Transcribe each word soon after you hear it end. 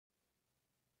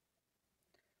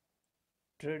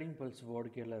Trading pulse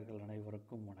வாடிக்கையாளர்கள்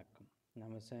அனைவருக்கும் வணக்கம்.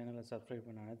 நம்ம சேனலை சப்ஸ்கிரைப்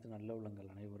பண்ண அனைத்து நல்ல உள்ளங்கள்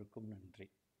அனைவருக்கும் நன்றி.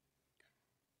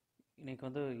 இன்றைக்கி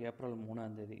வந்து ஏப்ரல்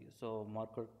 3ஆம் தேதி. ஸோ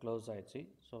மார்க்கெட் க்ளோஸ் ஆகிடுச்சு.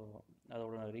 ஸோ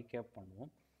அதோட ரீகேப்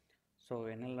பண்ணுவோம். ஸோ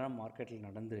என்னெல்லாம் மார்க்கெட்டில்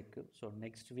நடந்திருக்கு, ஸோ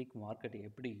நெக்ஸ்ட் வீக் மார்க்கெட்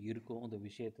எப்படி இருக்கும் இந்த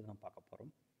விஷயத்தை தான் பார்க்க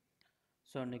போகிறோம்.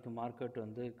 ஸோ இன்றைக்கி மார்க்கெட்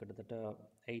வந்து கிட்டத்தட்ட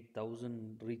 8,000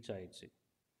 ரீச் ஆகிடுச்சு.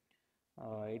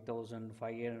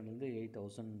 8,500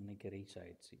 8,000 இன்றைக்கி ரீச்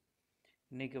ஆகிடுச்சு.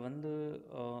 இன்றைக்கி வந்து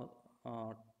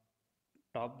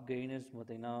டாப் கெய்னர்ஸ்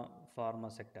பார்த்திங்கன்னா ஃபார்மா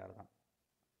செக்டார் தான்.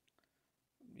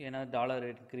 ஏன்னா dollar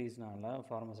rate இன்க்ரீஸ்னால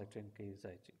pharma sector increase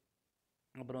ஆகிடுச்சு.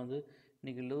 அப்புறம் வந்து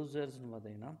இன்றைக்கி லூசர்ஸ்னு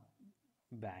பார்த்திங்கன்னா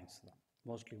பேங்க்ஸ் தான்,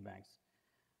 மோஸ்ட்லி பேங்க்ஸ்.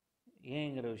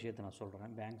 ஏங்கிற விஷயத்தை நான்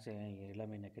சொல்கிறேன். பேங்க்ஸ்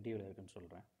எல்லாமே நெகட்டிவில் இருக்குதுன்னு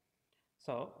சொல்கிறேன்.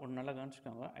 ஸோ ஒன்று நல்லா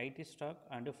கவனிச்சுக்கோங்க, ID stock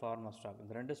and pharma stock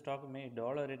இந்த ரெண்டு ஸ்டாக்குமே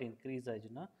டாலர் ரேட் இன்க்ரீஸ்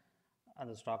ஆகிடுச்சுன்னா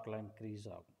அந்த ஸ்டாக்லாம் இன்க்ரீஸ்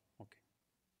ஆகும். ஓகே,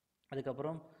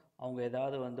 அதுக்கப்புறம் அவங்க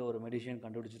ஏதாவது வந்து ஒரு மெடிசன்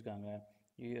கண்டுபிடிச்சிருக்காங்க,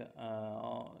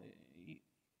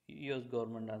 யூஎஸ்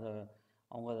கவர்மெண்ட்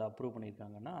அவங்க அதை அப்ரூவ்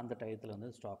பண்ணியிருக்காங்கன்னா அந்த டயத்தில் வந்து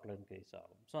ஸ்டாக்கில் இன்க்ரீஸ்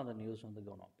ஆகும். ஸோ அந்த நியூஸ் வந்து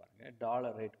கவனம் பாருங்கள்.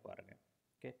 டாலர் ரேட் பாருங்கள்.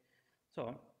 ஓகே, ஸோ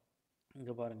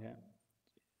இங்கே பாருங்கள்,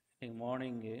 இன்றைக்கி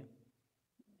மார்னிங்கு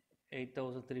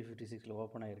 8,356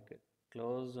 ஓப்பன் ஆகிருக்கு.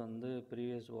 க்ளோஸ் வந்து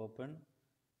ப்ரீவியஸ்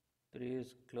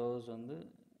க்ளோஸ் வந்து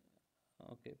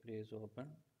ப்ரீவியஸ்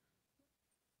ஓப்பன்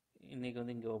இன்றைக்கி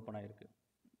வந்து இங்கே ஓப்பன் ஆகிருக்கு.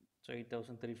 ஸோ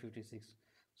 8,356.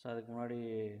 ஸோ அதுக்கு முன்னாடி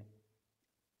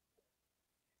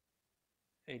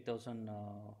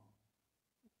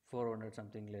 8,400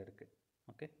 சம்திங்கில் இருக்குது.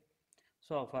 ஓகே,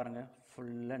 ஸோ பாருங்கள்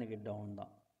ஃபுல்லாக இன்றைக்கி டவுன்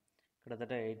தான்.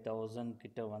 கிட்டத்தட்ட 8,000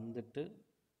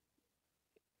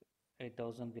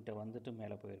 கிட்ட வந்துட்டு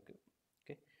மேலே போயிருக்கு.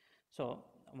 Okay, so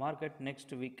market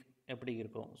next week எப்படி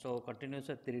இருக்கும்? ஸோ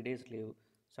கண்டினியூஸாக 3 days leave,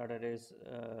 Saturdays,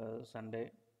 Sunday,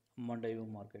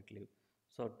 மண்டேவும் market leave.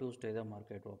 So Tuesday தான்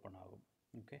மார்க்கெட் ஓப்பன் ஆகும்.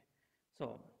 ஓகே, ஸோ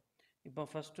இப்போ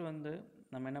ஃபஸ்ட்டு வந்து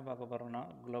நம்ம என்ன பார்க்க போகிறோம்னா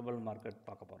குளோபல் மார்க்கெட்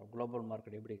பார்க்க போகிறோம். குளோபல்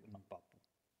மார்க்கெட் எப்படி இருக்குன்னு நம்ம பார்ப்போம்.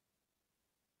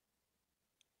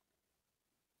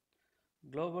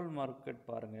 குளோபல் மார்க்கெட்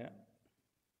பாருங்கள்,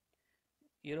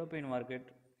 யூரோப்பியன் மார்க்கெட்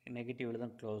நெகட்டிவில்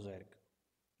தான் க்ளோஸ் ஆகிருக்கு.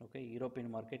 ஓகே,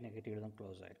 யூரோப்பியன் மார்க்கெட் நெகட்டிவில் தான்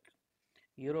க்ளோஸ் ஆகிருக்கு.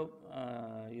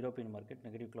 யூரோப்பியன் மார்க்கெட்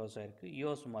நெகட்டிவ் க்ளோஸ் ஆகிருக்கு.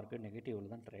 யூஎஸ் மார்க்கெட்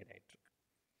நெகட்டிவில் தான் ட்ரேட் ஆகிட்டுருக்கு.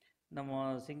 நம்ம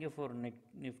சிங்கப்பூர்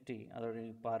நிஃப்டி அதோட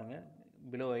பாருங்கள்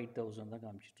பிலோ 8,000 தான்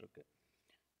காமிச்சிட்ருக்கு.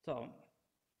 ஸோ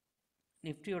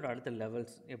நிஃப்டியோட அடுத்த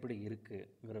லெவல்ஸ் எப்படி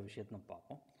இருக்குங்கிற விஷயத்தை நம்ம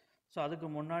பார்ப்போம். ஸோ அதுக்கு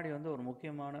முன்னாடி வந்து ஒரு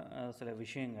முக்கியமான சில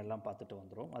விஷயங்கள்லாம் பார்த்துட்டு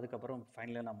வந்துடும். அதுக்கப்புறம்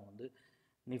ஃபைனலாக நம்ம வந்து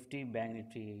நிஃப்டி, பேங்க்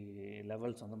நிஃப்டி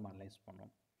லெவல்ஸ் வந்து அனலைஸ்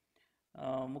பண்ணோம்.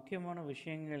 முக்கியமான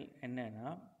விஷயங்கள் என்னென்னா,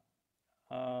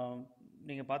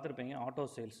 நீங்கள் பார்த்துருப்பீங்க ஆட்டோ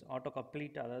சேல்ஸ், ஆட்டோ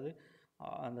கம்ப்ளீட், அதாவது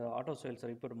அந்த ஆட்டோ சேல்ஸ்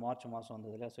ரிப்போர்ட் மார்ச் மாதம்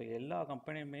வந்ததில்ல. ஸோ எல்லா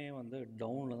கம்பெனியுமே வந்து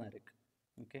டவுனில் தான் இருக்குது.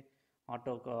 ஓகே,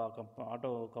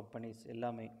 ஆட்டோ கம்பெனிஸ்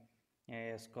எல்லாமே,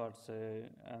 எஸ்கார்ட்ஸு,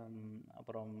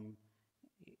 அப்புறம்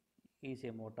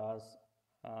ஈசிஏ Motors,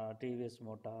 TVS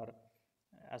motor,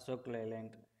 Ashok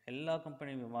Layland, எல்லா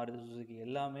கம்பெனியுமே, மாருதி சுசுகி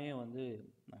எல்லாமே வந்து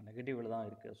நெகட்டிவில் தான்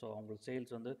இருக்குது. ஸோ அவங்களுக்கு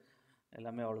சேல்ஸ் வந்து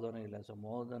எல்லாமே அவ்வளோ தூரம் இல்லை. ஸோ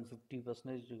மோர் தென்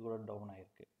 50% கூட டவுன்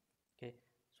ஆகிருக்கு. ஓகே,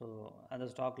 ஸோ அந்த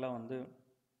ஸ்டாக்லாம் வந்து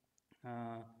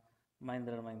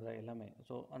மஹிந்திரா எல்லாமே.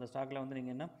 ஸோ அந்த ஸ்டாக்கில் வந்து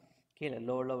நீங்கள் என்ன கீழே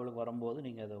லோ லெவலுக்கு வரும்போது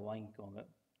நீங்கள் அதை வாங்கிக்கோங்க.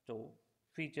 ஸோ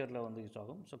ஃபியூச்சரில் வந்து யூஸ்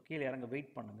ஆகும். ஸோ கீழே இறங்க வெயிட்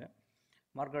பண்ணுங்கள்.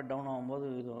 மார்க்கெட் டவுன் ஆகும்போது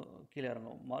இது கீழே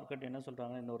இறங்கும். மார்க்கெட் என்ன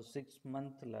சொல்கிறாங்க, இந்த ஒரு 6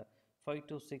 மந்தில் 5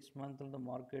 to 6 மந்த்லேருந்து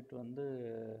மார்க்கெட் வந்து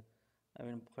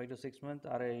 5 to 6 month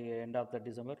or end of the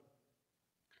December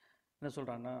என்ன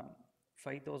சொல்கிறாங்கன்னா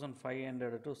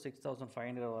 5,500 to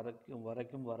 6,500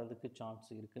 வரைக்கும் வரதுக்கு சான்ஸ்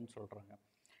இருக்குதுன்னு சொல்கிறாங்க.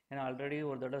 ஏன்னா ஆல்ரெடி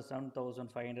ஒரு தடவை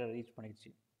 7,500 ரீச் பண்ணிடுச்சு.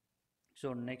 ஸோ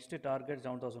நெக்ஸ்ட்டு டார்கெட்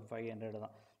 7,500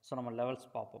 தான். ஸோ நம்ம லெவல்ஸ்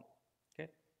பார்ப்போம். ஓகே,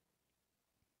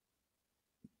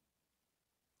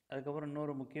 அதுக்கப்புறம்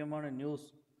இன்னொரு முக்கியமான நியூஸ்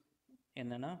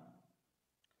என்னென்னா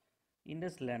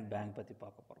இண்டஸ்லேண்ட் பேங்க் பற்றி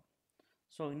பார்க்க போகிறோம்.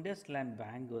 ஸோ இண்டஸ்லேண்ட்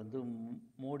பேங்க் வந்து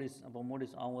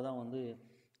மூடிஸ் அவங்க தான் வந்து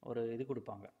ஒரு இது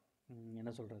கொடுப்பாங்க,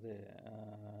 என்ன சொல்கிறது,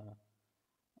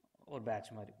 ஒரு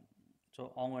பேட்ச் மாதிரி. ஸோ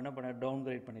அவங்க என்ன பண்ண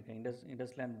டவுன்கிரேட் பண்ணியிருக்காங்க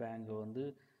இண்டஸ்லேண்ட் பேங்க் வந்து.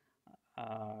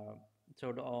 ஸோ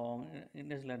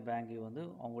இண்டஸ்லேண்ட் பேங்க் வந்து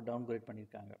அவங்க டவுன்கிரேட்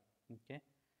பண்ணியிருக்காங்க. ஓகே,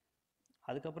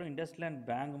 அதுக்கப்புறம் இண்டஸ்லேண்ட்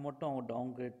பேங்க் மட்டும் அவங்க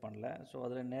டவுன்கிரேட் பண்ணல. ஸோ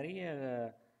அதில் நிறைய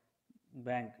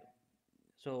பேங்க்,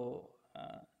 ஸோ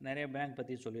நிறைய பேங்க்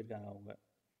பற்றி சொல்லியிருக்காங்க. அவங்க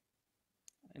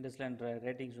இண்டஸ்லேண்ட்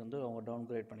ரேட்டிங்ஸ் வந்து அவங்க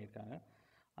டவுன்கிரேட் பண்ணியிருக்காங்க.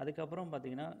 அதுக்கப்புறம்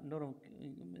பார்த்திங்கன்னா இன்னொரு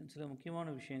சில முக்கியமான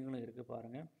விஷயங்களும் இருக்குது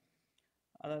பாருங்கள்.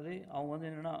 அதாவது அவங்க வந்து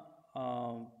என்னென்னா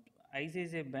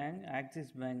ICICI bank, axis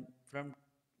bank from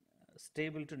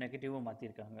stable to நெகட்டிவாக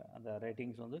மாற்றிருக்காங்க. அந்த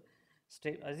ரேட்டிங்ஸ் வந்து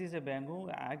ஐசிஐசிஐ பேங்க்கும்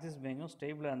ஆக்சிஸ் பேங்க்கும்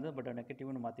ஸ்டேபிளாக இருந்தது, பட்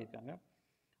நெகட்டிவ்னு மாற்றிருக்காங்க.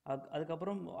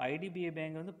 அதுக்கப்புறம் ஐடிபிஐ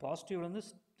பேங்க் வந்து பாசிட்டிவ்லேருந்து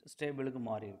ஸ்டேபிளுக்கு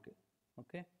மாறி இருக்குது.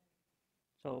 ஓகே,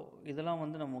 ஸோ இதெல்லாம்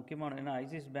வந்து நம்ம முக்கியமான, ஏன்னா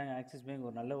ஆக்சிஸ் பேங்க்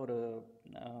ஒரு நல்ல ஒரு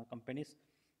கம்பெனிஸ்,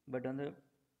 பட் வந்து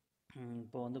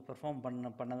இப்போ வந்து பெர்ஃபார்ம்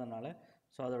பண்ணதுனால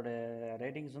ஸோ அதோட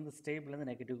ரேட்டிங்ஸ் வந்து ஸ்டேபிள்லேருந்து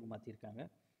நெகட்டிவ்க்கு மாற்றிருக்காங்க.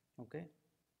 ஓகே,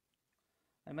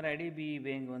 அது மாதிரி ஐடிபி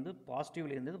பேங்க் வந்து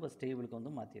பாசிட்டிவ்ல இருந்தது இப்போ ஸ்டேபிளுக்கு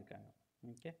வந்து மாற்றிருக்காங்க.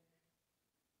 ஓகே,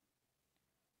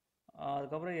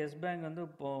 அதுக்கப்புறம் எஸ் பேங்க் வந்து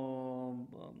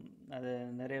இப்போது அது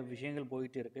நிறைய விஷயங்கள்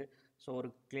போயிட்டு இருக்குது. ஸோ ஒரு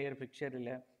கிளியர் பிக்சர்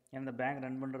இல்லை. ஏன்னா இந்த பேங்க்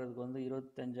ரன் பண்ணுறதுக்கு வந்து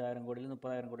 25,000 கோடியிலேருந்து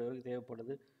 30,000 கோடி வரைக்கும்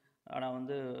தேவைப்படுது. ஆனால்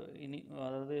வந்து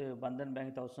அதாவது பந்தன்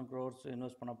பேங்க் 1,000 crores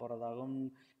இன்வெஸ்ட் பண்ண போகிறதாகவும்,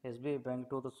 எஸ்பிஐ பேங்க்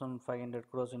 2,500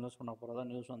 crores இன்வெஸ்ட் பண்ண போகிறதா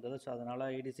நியூஸ் வந்தது. ஸோ அதனால்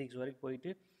 86 வரைக்கும்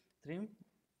போயிட்டு திரும்பி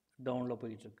டவுனில்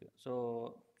போயிட்டுருக்கு. ஸோ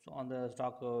அந்த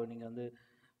ஸ்டாக்கு நீங்கள் வந்து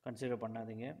கன்சிடர்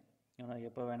பண்ணாதீங்க. ஏன்னா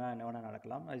எப்போ வேணால் என்ன வேணால்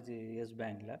நடக்கலாம். அது எஸ்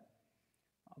பேங்க்கில்.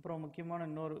 அப்புறம்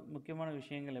இன்னொரு முக்கியமான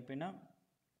விஷயங்கள் எப்படின்னா,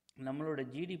 நம்மளோட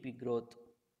ஜிடிபி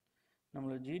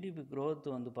க்ரோத்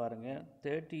வந்து பாருங்கள்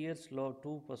 30 years low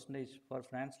 2% for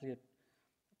financial year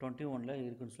 21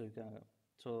 இருக்குன்னு சொல்லியிருக்காங்க.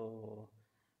 ஸோ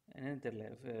என்னன்னு தெரியல,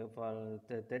 ஃபார்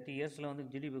 30 yearsல வந்து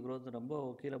ஜிடிபி க்ரோத் ரொம்ப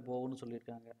கீழே போகும்னு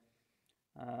சொல்லியிருக்காங்க.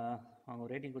 அவங்க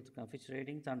ரேட்டிங் கொடுத்துருக்காங்க. Fitch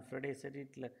ratings on Friday said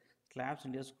it slabs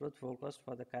India's growth forecast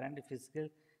for the current fiscal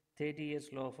 30 years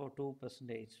low for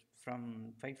 2% from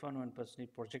 5.1%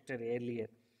 projected earlier.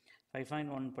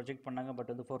 5.1 project பண்ணாங்க,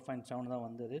 பட் வந்து 4.7 தான்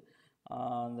வந்தது.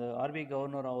 அந்த ஆர்பிஐ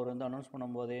கவர்னர் அவர் வந்து அனௌன்ஸ்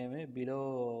பண்ணும்போதே பிலோ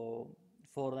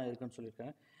 4 தான் இருக்குன்னு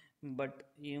சொல்லியிருக்காங்க. பட்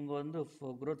இவங்க வந்து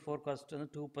க்ரோத் ஃபோர்காஸ்ட் வந்து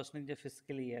 2%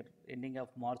 fiscal year ending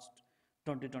of March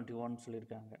 2021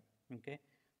 சொல்லியிருக்காங்க. ஓகே,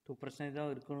 2%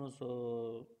 தான் இருக்கணும். ஸோ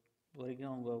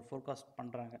வரைக்கும் அவங்க ஃபோர்காஸ்ட்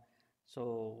பண்ணுறாங்க. ஸோ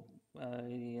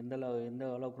எந்த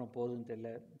அளவுக்கு போகுதுன்னு தெரியல.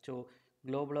 ஸோ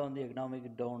குளோபலாக வந்து எக்கனாமிக்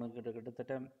டவுனு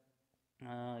கிட்டத்தட்ட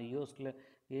யூஎஸில்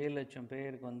 7 லட்சம்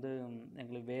பேருக்கு வந்து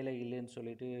எங்களுக்கு வேலை இல்லைன்னு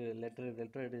சொல்லிட்டு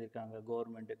லெட்டர் எழுதியிருக்காங்க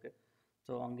கவர்மெண்ட்டுக்கு.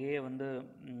 ஸோ அங்கேயே வந்து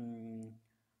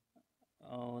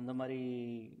இந்த மாதிரி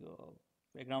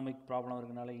எக்கனாமிக் ப்ராப்ளம்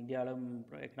இருக்கனால இந்தியாவிலும்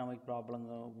எக்கனாமிக் ப்ராப்ளம்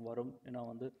வரும். ஏன்னா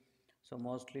வந்து ஸோ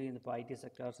மோஸ்ட்லி இந்த இப்போ ஐடி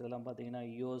செக்டார்ஸ் இதெல்லாம் பார்த்தீங்கன்னா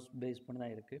யூஎஸ் பேஸ் பண்ணி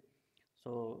தான் இருக்குது.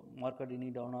 ஸோ மார்க்கெட் இனி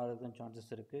டவுன் ஆகிறதுக்கும்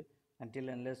சான்சஸ் இருக்குது.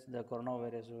 அன்டில் அன்லெஸ் இந்த கொரோனா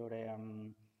வைரஸோடைய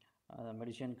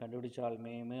மெடிசன்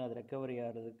கண்டுபிடிச்சாலுமே அது ரெக்கவரி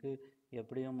ஆகிறதுக்கு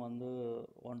எப்படியும் வந்து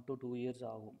 1 to 2 years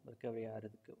ஆகும் ரெக்கவரி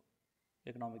ஆகிறதுக்கு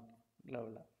எக்கனாமிக்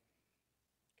லெவலில்.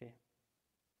 ஓகே,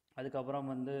 அதுக்கப்புறம்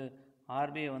வந்து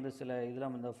ஆர்பிஐ வந்து சில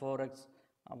இதெல்லாம் இந்த ஃபோரெக்ஸ்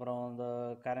அப்புறம் இந்த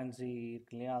கரன்சி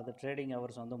இருக்கு இல்லையா, அது ட்ரேடிங்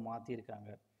ஹவர்ஸ் வந்து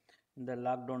மாற்றிருக்காங்க. இந்த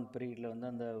லாக்டவுன் பீரியடில் வந்து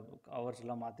அந்த ஹவர்ஸ்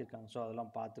எல்லாம் மாற்றிருக்காங்க. ஸோ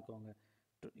அதெல்லாம் பார்த்துக்கோங்க.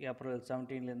 April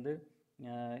 17லேருந்து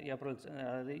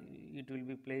அதாவது it will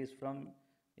be place from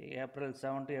April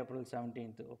 7 to April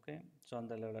 17th. Okay, so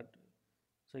அந்த லெவலில்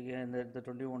ஸோ இந்த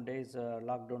 21 days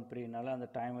லாக்டவுன் பீரியட்னால அந்த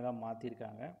டைம் எல்லாம்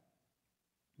மாற்றிருக்காங்க.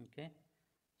 ஓகே,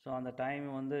 ஸோ அந்த டைம்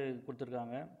வந்து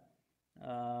கொடுத்துருக்காங்க.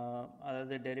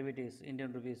 அதாவது டெரிவேட்டிவ்ஸ்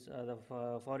இந்தியன் ருபீஸ் அதை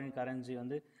ஃபாரின் கரன்சி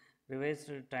வந்து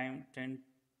revised time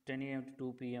 10 AM to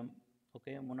 2 PM.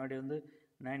 Okay, முன்னாடி வந்து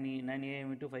 9 AM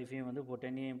to 5 PM வந்து இப்போ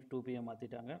 10 AM to 2 PM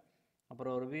மாற்றிட்டாங்க.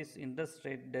 அப்புறம் ருபீஸ் இன்ட்ரெஸ்ட்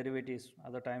ரேட் டெரிவேட்டிவ்ஸ்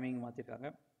அதை டைமிங் மாற்றிருக்காங்க.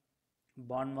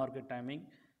 பாண்ட் மார்க்கெட் டைமிங்,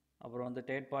 அப்புறம் வந்து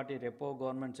third party repo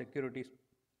government securities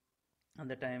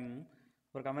அந்த டைம்,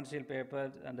 அப்புறம் கமர்ஷியல் பேப்பர்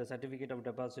அந்த சர்டிஃபிகேட் ஆஃப்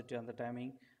டெபாசிட் அந்த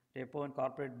timing, repo and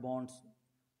corporate bonds,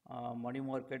 money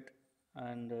market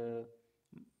and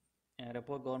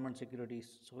repo government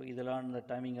securities. So இதெல்லாம் இந்த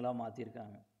டைமிங் எல்லாம்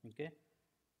மாற்றிருக்காங்க. ஓகே,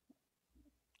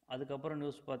 அதுக்கப்புறம்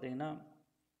நியூஸ் பார்த்தீங்கன்னா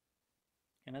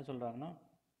என்ன சொல்கிறாங்கன்னா,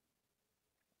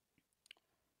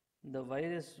 இந்த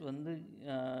வைரஸ் வந்து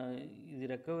இது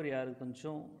ரெக்கவரி ஆகிறது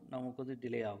கொஞ்சம் நமக்கு வந்து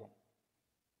டிலே ஆகும்.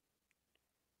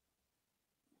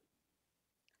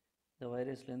 இந்த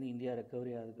வைரஸ்லேருந்து இந்தியா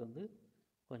ரெக்கவரி ஆகிறதுக்கு வந்து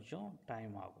கொஞ்சம்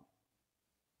டைம் ஆகும்.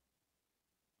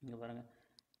 இங்கே பாருங்கள்,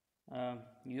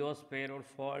 யூஎஸ் பேரோல்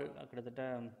ஃபால் கிட்டத்தட்ட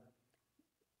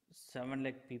 7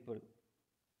 lakh people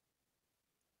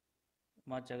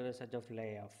மார்ச் ஆகிற such of lay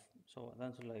off. So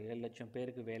அதான் சொல்ல 7 லட்சம்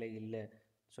பேருக்கு வேலை இல்லை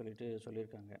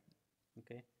சொல்லியிருக்காங்க.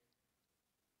 ஓகே,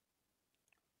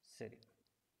 சரி,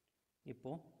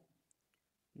 இப்போது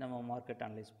நம்ம மார்க்கெட்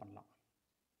அனலைஸ் பண்ணலாம்.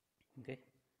 ஓகே,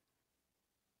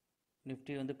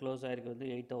 நிஃப்டி வந்து க்ளோஸ் ஆகிருக்கு வந்து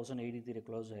 8,083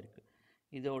 க்ளோஸ் ஆகிருக்கு.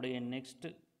 இதோடைய நெக்ஸ்ட்டு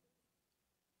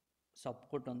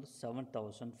சப்போர்ட் வந்து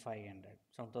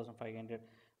 7,500.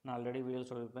 நான் ஆல்ரெடி வீடியோ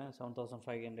சொல்லியிருப்பேன்.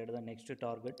 7,500 தான் நெக்ஸ்ட்டு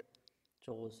டார்கெட்.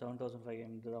 ஸோ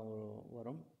 7,500 தான்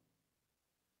வரும்.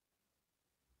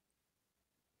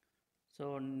 ஸோ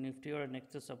நிஃப்டியோட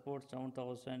நெக்ஸ்ட்டு சப்போர்ட்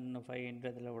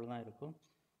 7,500 லெவல் தான் இருக்கும்.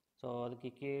 ஸோ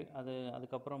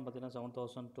அதுக்கப்புறம் பார்த்திங்கன்னா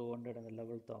 7,200 அந்த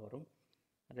லெவல் தான் வரும்.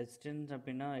 ரெசிஸ்டன்ஸ்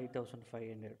அப்படின்னா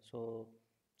 8,500. ஸோ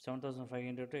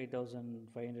 7500 to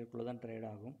 8500 தான் ட்ரேட்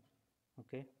ஆகும்.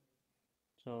 ஓகே,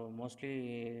 ஸோ மோஸ்ட்லி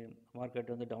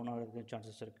மார்க்கெட் வந்து டவுன் ஆகிறதுக்கு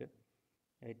சான்சஸ் இருக்குது.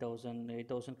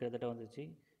 8000 கிட்டத்தட்ட வந்துச்சு.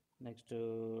 நெக்ஸ்ட்டு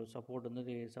சப்போர்ட் வந்து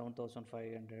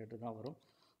 7500 தான் வரும்.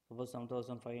 சப்போஸ்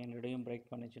 7500 பிரேக்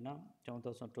பண்ணிச்சுன்னா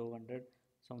 7200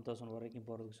 7000 வரைக்கும்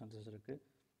போகிறதுக்கு சான்சஸ் இருக்குது.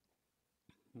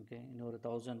 ஓகே, இன்னொரு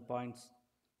 1000 points.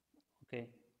 Okay,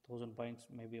 1000 points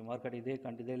maybe market இதே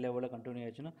லெவலில் கண்டினியூ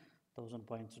ஆச்சுன்னா 1000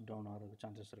 பாயிண்ட்ஸ் டவுன் ஆகிறதுக்கு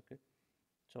சான்சஸ் இருக்குது.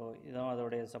 ஸோ இதான்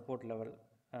அதோடைய சப்போர்ட்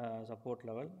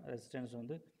லெவல். ரெசிஸ்டன்ஸ்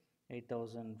வந்து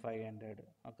 8500,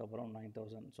 அதுக்கப்புறம்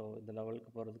 9000. ஸோ இந்த லெவலுக்கு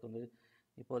போகிறதுக்கு வந்து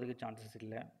இப்போதைக்கு சான்சஸ்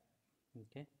இல்லை.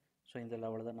 ஓகே, ஸோ இந்த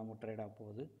லெவலில் தான் நம்ம ட்ரேட் ஆக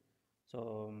போகுது. ஸோ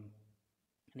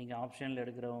நீங்கள் ஆப்ஷனில்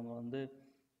எடுக்கிறவங்க வந்து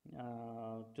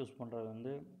சூஸ் பண்ணுறது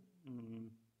வந்து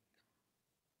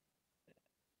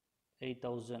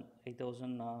 8000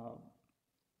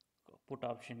 புட்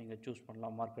ஆப்ஷன் நீங்கள் சூஸ்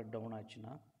பண்ணலாம். மார்க்கெட் டவுன்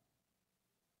ஆச்சுன்னா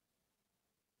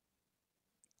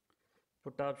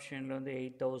புட் ஆப்ஷனில் வந்து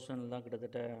 8000 தான்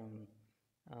கிட்டத்தட்ட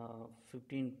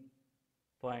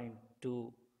 15.2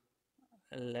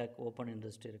 லேக் ஓப்பன்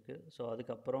இன்ட்ரெஸ்ட் இருக்குது. ஸோ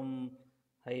அதுக்கப்புறம்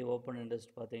ஹை ஓப்பன்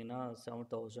இன்ட்ரெஸ்ட் பார்த்தீங்கன்னா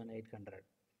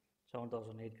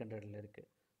 7800 இருக்குது.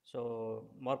 ஸோ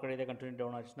மார்க்கெட் இதே கண்டினியூ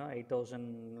டவுன் ஆச்சுன்னா 8000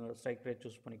 ஸ்ட்ரைக் ப்ரைஸ்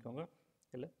சூஸ் பண்ணிக்கோங்க,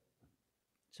 இல்லை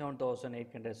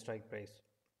 7800 ஸ்ட்ரைக் ப்ரைஸ்.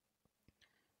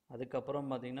 அதுக்கப்புறம்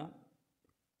பார்த்தீங்கன்னா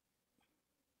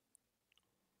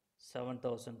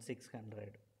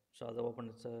 7600. ஸோ அது ஓப்பன்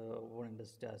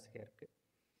இன்ட்ரெஸ்ட் ஜாஸ்தியாக இருக்குது.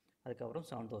 அதுக்கப்புறம்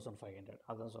 7500,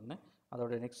 அதான் சொன்னேன்.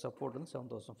 அதோடைய நெக்ஸ்ட் சப்போர்ட் வந்து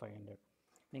 7500.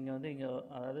 நீங்கள் வந்து இங்கே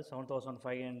அதாவது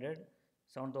 7500,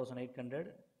 7800,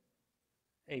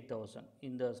 8000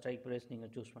 இந்த ஸ்ட்ரைக் ப்ரைஸ்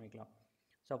நீங்கள் சூஸ் பண்ணிக்கலாம்.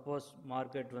 சப்போஸ்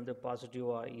மார்க்கெட் வந்து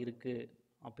பாசிட்டிவாக இருக்குது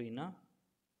அப்படின்னா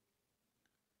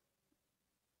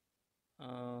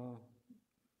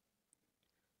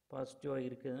பாசிட்டிவாக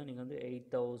இருக்குதுன்னா நீங்கள் வந்து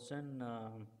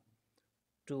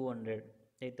 8200,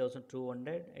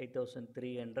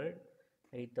 8300,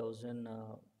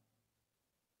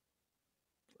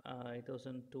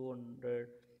 8200.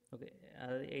 ஓகே,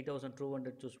 அதாவது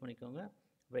 8200 சூஸ் பண்ணிக்கோங்க.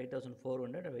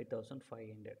 8400,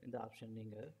 8500 இந்த ஆப்ஷன்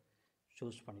நீங்கள்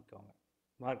சூஸ் பண்ணிக்கோங்க.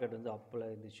 மார்க்கெட் வந்து அப்பில்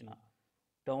இருந்துச்சுன்னா,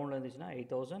 டவுனில் இருந்துச்சுன்னா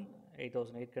 8000,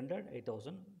 8800,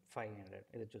 8500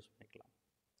 இதை சூஸ் பண்ணிக்கலாம்.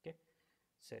 ஓகே,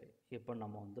 சரி, இப்போ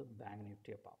நம்ம வந்து பேங்க்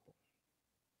நிஃப்டியை பார்ப்போம்.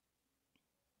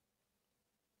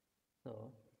 ஸோ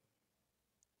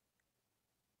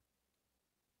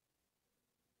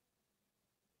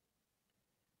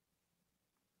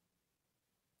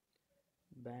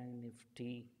பேங்க்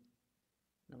நிஃப்டி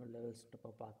நம்ம லெவல்ஸ் இப்போ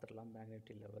பார்த்துடலாம். பேங்க்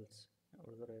நிஃப்டி லெவல்ஸ்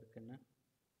எவ்வளோ தூரம் இருக்குன்னு.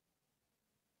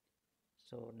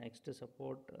 ஸோ நெக்ஸ்ட்டு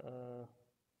சப்போர்ட்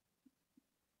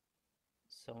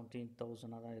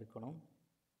 17,000 தான் இருக்கணும்.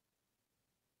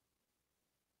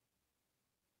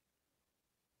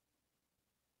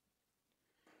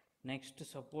 நெக்ஸ்ட்டு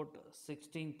சப்போர்ட்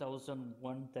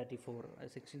 16,134,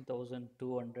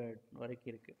 16,200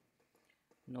 வரைக்கும் இருக்குது.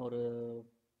 இன்னொரு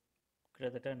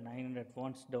கிட்டத்தட்ட 900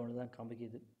 பாயிண்ட்ஸ் டவுன் தான்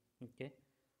காமிக்குது. ஓகே,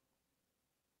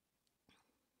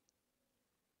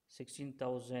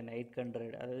 16,800,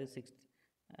 அதாவது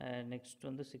நெக்ஸ்ட்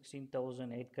வந்து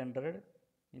 16,800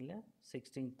 இல்லை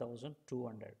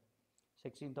 16,200.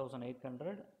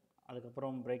 16,800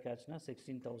 அதுக்கப்புறம் பிரேக் ஆச்சுன்னா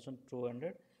 16,200,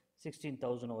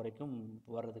 16,000 வரைக்கும்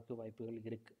வர்றதுக்கு வாய்ப்புகள்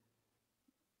இருக்குது.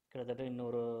 கிட்டத்தட்ட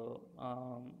இன்னொரு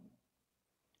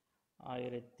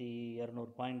 1200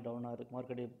 பாயிண்ட் டவுனாக இருக்குது.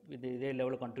 மார்க்கெட் இதே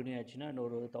லெவலில் கண்டினியூ ஆச்சுன்னா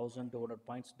இன்னொரு 1200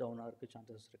 பாயிண்ட்ஸ் டவுனாக இருக்குது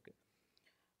சான்சஸ் இருக்குது.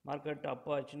 மார்க்கெட் அப்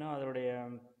ஆச்சுன்னா அதோடைய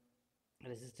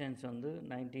ரெசிஸ்டன்ஸ் வந்து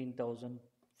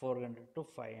 19,400 to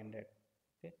 500.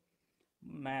 ஓகே,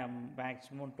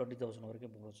 மேக்ஸிமம் 20,000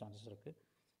 வரைக்கும் போகிற சான்சஸ் இருக்குது.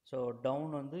 ஸோ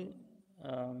டவுன் வந்து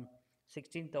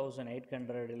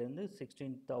 16,800லேருந்து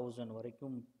 16,000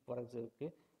 வரைக்கும் போகிறது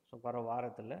இருக்குது. ஸோ வர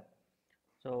வாரத்தில்.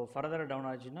 ஸோ ஃபர்தர் டவுன்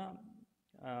ஆச்சுன்னா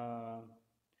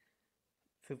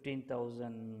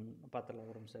 15,000 பார்த்துடலாம்.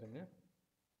 வரும் சரிங்க,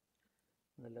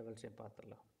 இந்த லெவல்ஸையும்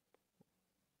பார்த்துடலாம்.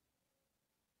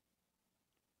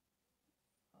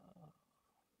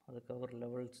 அதுக்கப்புறம்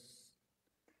லெவல்ஸ்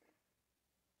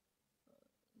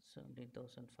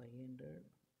 17,500,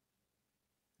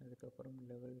 அதுக்கப்புறம்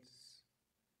லெவல்ஸ்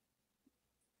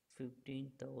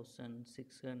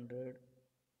 15,600.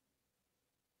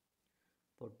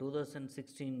 இப்போ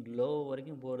 2016 லோ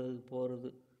வரைக்கும் போகிறது.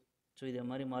 ஸோ இதே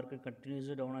மாதிரி மார்க்கெட்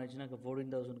கண்டினியூஸாக டவுன் ஆகிடுச்சுன்னா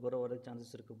 14,000 கூட வர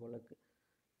சான்சஸ் இருக்குது போலக்கு.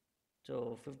 ஸோ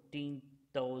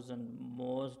 15,000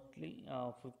 மோஸ்ட்லி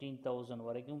 15,000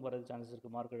 வரைக்கும் வர சான்சஸ்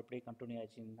இருக்குது. மார்க்கெட் எப்படியே கண்டினியூ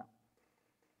ஆச்சுன்னா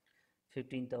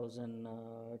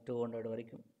 15,200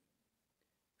 வரைக்கும்,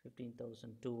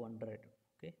 15,200.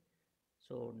 ஓகே,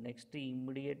 ஸோ நெக்ஸ்ட்டு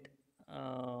இம்மிடியட்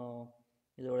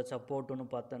இதோட சப்போர்ட்டுன்னு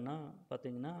பார்த்தீங்கன்னா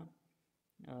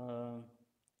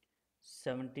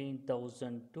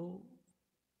 17,000 to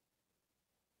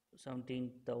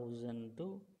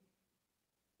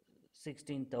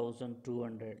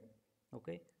 16,200.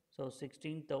 Okay, so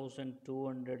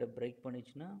 16,200 break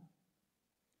பண்ணிச்சுன்னா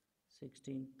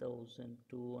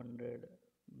 16,200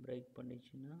 break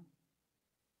பண்ணிச்சுன்னா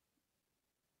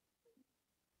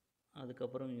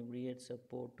அதுக்கப்புறம் இமிடியேட்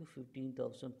சப்போர்ட்டு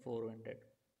 15,400.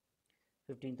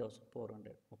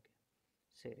 ஓகே,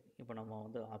 சரி. இப்போ நம்ம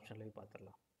வந்து ஆப்ஷன்லேயே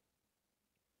பார்த்துடலாம்.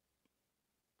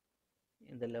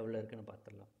 இந்த லெவலில் இருக்குன்னு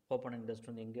பார்த்துடலாம். ஓப்பன் இன்ட்ரெஸ்ட்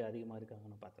வந்து எங்கே அதிகமாக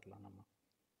இருக்காங்கன்னு பார்த்துடலாம். நம்ம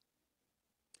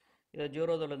இதை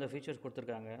ஜீரோதோட இந்த ஃபீச்சர்ஸ்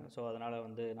கொடுத்துருக்காங்க. ஸோ அதனால்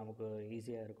வந்து நமக்கு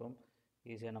ஈஸியாக இருக்கும்.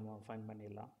 ஈஸியாக நம்ம ஃபைண்ட்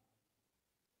பண்ணிடலாம்.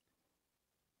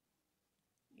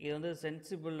 இது வந்து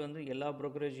சென்சிபிள் வந்து எல்லா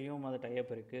ப்ரோக்கரேஜையும் அது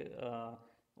டைப் இருக்குது.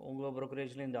 உங்கள்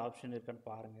ப்ரோக்கரேஜில் இந்த ஆப்ஷன் இருக்கான்னு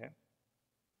பாருங்கள்.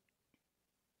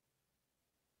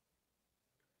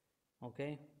 Okay,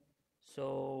 so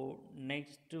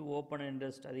next open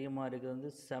interest அதிகமாக இருக்கிறது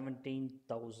வந்து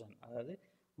 17,000. அதாவது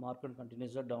மார்க்கெட்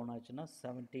கண்டினியூஸாக டவுன் ஆச்சுன்னா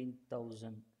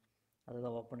 17,000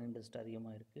 அதுதான் ஓப்பன் இன்ட்ரெஸ்ட்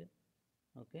அதிகமாக இருக்குது.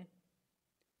 ஓகே,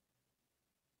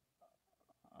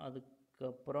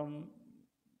 அதுக்கப்புறம்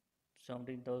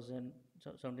 17,000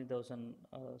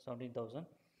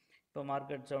 இப்போ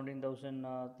மார்க்கெட்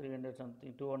 17,300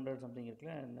 சம்திங் 200 சம்திங்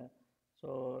இருக்குல்ல. ஸோ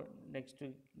நெக்ஸ்ட்டு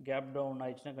கேப் டவுன்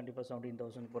ஆயிடுச்சுன்னா கண்டிப்பாக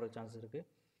 17,000 போகிற சான்ஸ் இருக்குது.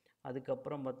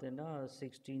 அதுக்கப்புறம் பார்த்தீங்கன்னா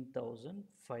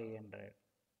 16,500.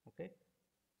 ஓகே,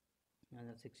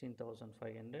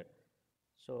 16,500.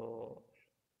 ஸோ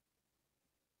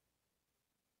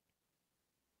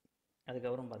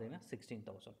அதுக்கப்புறம் பார்த்தீங்கன்னா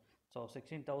 16,000. ஸோ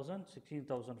 16,000,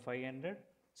 16,500,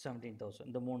 17,000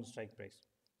 இந்த 3 ஸ்ட்ரைக் ப்ரைஸ்.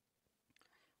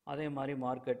 அதே மாதிரி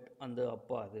மார்க்கெட் அந்த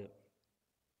அப்போ அது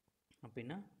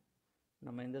அப்படின்னா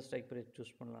நம்ம எந்த ஸ்ட்ரைக் ப்ரைஸ்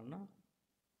சூஸ் பண்ணலாம்னா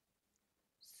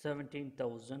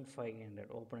 17,500.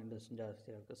 ஓப்பன் இன்ட்ரெஸ்ட்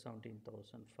ஜாஸ்தியாக இருக்குது.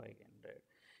 17,500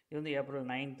 இது வந்து ஏப்ரல்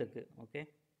 9th. ஓகே,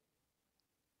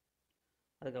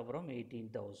 அதுக்கப்புறம்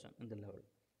 18,000 இந்த லெவல்.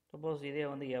 சப்போஸ் இதே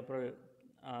வந்து ஏப்ரல்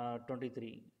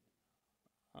 23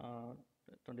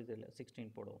 16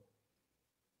 போடுவோம்.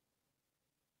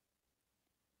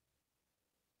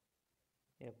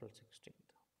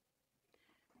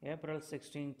 ஏப்ரல்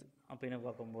 16 அப்படின்னு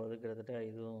பார்க்கும்போது கிட்டத்தட்ட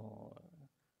இதுவும்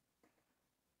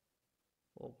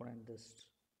ஓப்பன் இன்ட்ரெஸ்ட்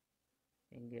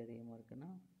எங்கே அதிகமாக இருக்குன்னா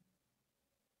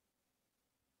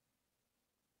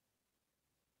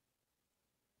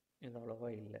இது அவ்வளோவா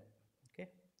இல்லை. ஓகே,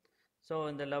 ஸோ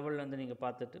இந்த லெவலில் வந்து நீங்கள்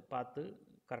பார்த்து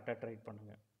கரெக்டாக ட்ரைட்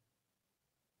பண்ணுங்கள்.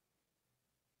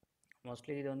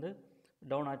 மோஸ்ட்லி இது வந்து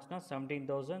டவுன் ஆச்சுன்னா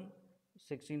 17,000,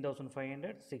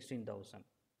 16,500, 16,000.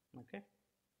 ஓகே,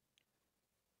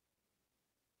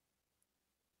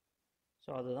 ஸோ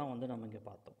அதுதான் வந்து நம்ம இங்கே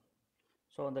பார்த்தோம்.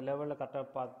 ஸோ அந்த லெவலில் கரெக்டாக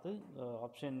பார்த்து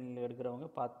ஆப்ஷன் எடுக்கிறவங்க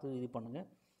பார்த்து இது பண்ணுங்கள்.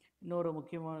 இன்னொரு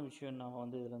முக்கியமான விஷயம் நான்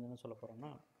வந்து இதில் வந்து என்ன சொல்ல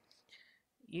போகிறேன்னா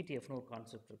இடிஎஃப்னு ஒரு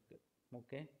கான்செப்ட் இருக்குது.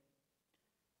 ஓகே,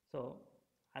 ஸோ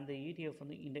அந்த இடிஎஃப்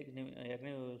வந்து இண்டெக்ஸ்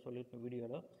ஏற்கனவே சொல்லியிருப்பேன்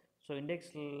வீடியோவில். ஸோ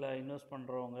இண்டெக்ஸில் இன்வெஸ்ட்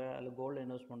பண்ணுறவங்க அதில் கோல்டில்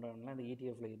இன்வெஸ்ட் பண்ணுறவங்களாம் இந்த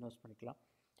இடிஎஃப்பில் இன்வெஸ்ட் பண்ணிக்கலாம்.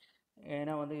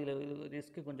 ஏன்னா வந்து இதில்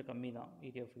ரிஸ்க்கு கொஞ்சம் கம்மி தான்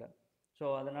இடிஎஃப்பில். ஸோ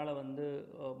அதனால் வந்து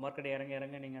மார்க்கெட்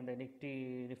இறங்க நீங்கள் அந்த நிஃப்டி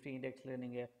இண்டெக்ஸில்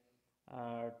நீங்கள்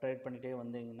ட்ரேட் பண்ணிகிட்டே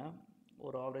வந்தீங்கன்னா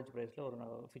ஒரு ஆவரேஜ் ப்ரைஸில் ஒரு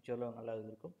ஃபியூச்சரில் நல்லா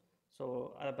இருக்கும். ஸோ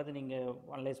அதை பற்றி நீங்கள்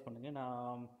அனலைஸ் பண்ணுங்கள்.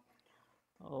 நான்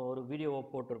ஒரு வீடியோவை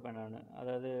போட்டிருப்பேன் நான்.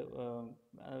 அதாவது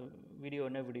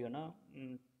என்ன வீடியோனா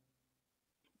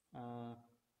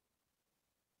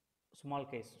ஸ்மால்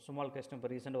கேஸ்னு இப்போ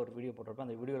ரீசெண்டாக ஒரு வீடியோ போட்டிருப்பேன்.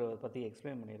 அந்த வீடியோவில் பற்றி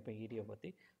எக்ஸ்பிளைன் பண்ணியிருப்பேன் ஈடியை பற்றி.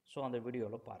 ஸோ அந்த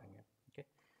வீடியோவில் பாருங்கள். ஓகே,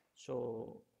 ஸோ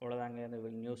அவ்வளோதாங்க இந்த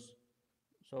நியூஸ்.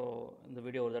 ஸோ இந்த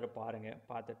வீடியோ ஒரு தடவை பாருங்கள்,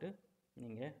 பார்த்துட்டு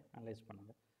நீங்கள் அனலைஸ்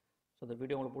பண்ணுங்கள். ஸோ இந்த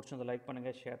வீடியோ உங்களுக்கு பிடிச்சிருந்தா லைக்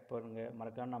பண்ணுங்கள், ஷேர் பண்ணுங்கள்,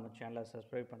 மறக்காமல் நம்ம சேனலை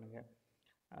சப்ஸ்கிரைப் பண்ணுங்கள்.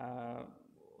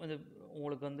 வந்து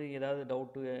உங்களுக்கு வந்து ஏதாவது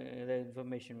டவுட்டு ஏதாவது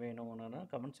இன்ஃபர்மேஷன் வேணும்னா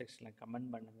கமெண்ட் செக்ஷனில்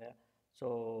கமெண்ட் பண்ணுங்கள். ஸோ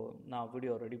நான்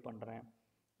வீடியோ ரெடி பண்ணுறேன்.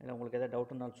 இல்லை உங்களுக்கு எதாவது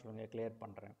டவுட்டுன்னாலும் சொல்லுங்கள், கிளியர்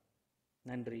பண்ணுறேன்.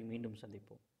 நன்றி, மீண்டும்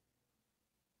சந்திப்போம்.